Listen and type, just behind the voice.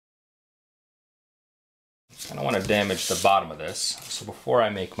I don't want to damage the bottom of this, so before I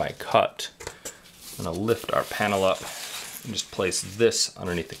make my cut, I'm going to lift our panel up and just place this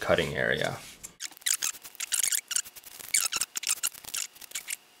underneath the cutting area.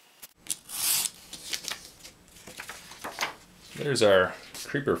 There's our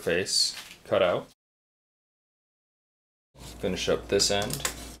creeper face cut out. Finish up this end.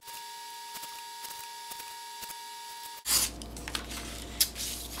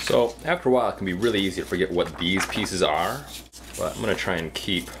 So after a while it can be really easy to forget what these pieces are, but I'm going to try and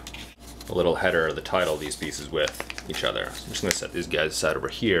keep the little header or the title of these pieces with each other. So I'm just going to set these guys aside over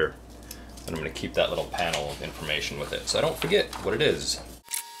here, and I'm going to keep that little panel of information with it so I don't forget what it is.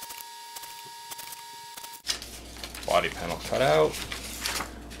 Body panel cut out.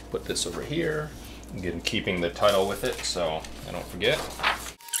 Put this over here. Again, keeping the title with it so I don't forget.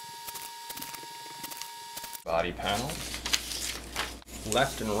 Body panel.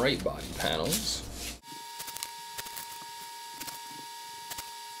 Left and right body panels.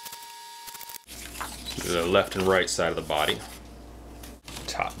 The left and right side of the body.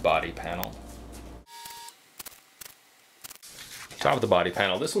 Top body panel. Top of the body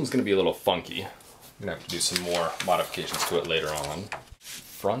panel. This one's going to be a little funky. I'm going to have to do some more modifications to it later on.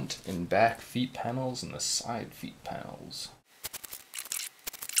 Front and back feet panels and the side feet panels.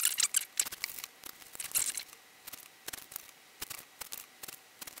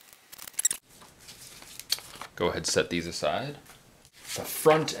 Go ahead and set these aside. The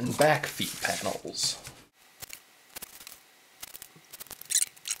front and back feet panels.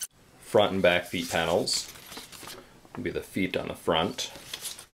 Front and back feet panels will be the feet on the front.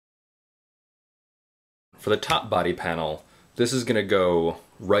 For the top body panel, this is going to go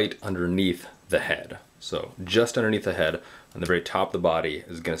right underneath the head. So just underneath the head, on the very top of the body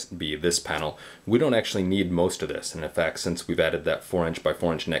is going to be this panel. We don't actually need most of this, and in fact, since we've added that 4" by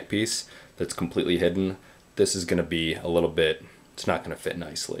 4" neck piece that's completely hidden, this is going to be a little bit, it's not going to fit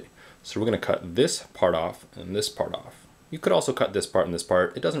nicely. So we're going to cut this part off and this part off. You could also cut this part and this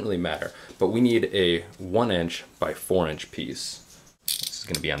part, it doesn't really matter, but we need a 1" by 4" piece. This is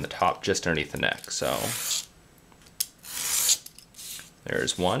going to be on the top just underneath the neck, so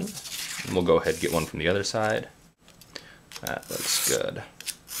there's one, and we'll go ahead and get one from the other side. That looks good.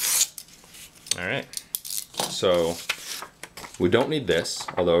 All right, so we don't need this,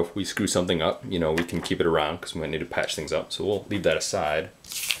 although if we screw something up, you know, we can keep it around because we might need to patch things up, so we'll leave that aside.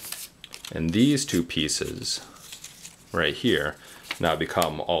 And these two pieces right here now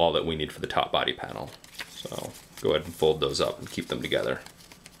become all that we need for the top body panel. So go ahead and fold those up and keep them together.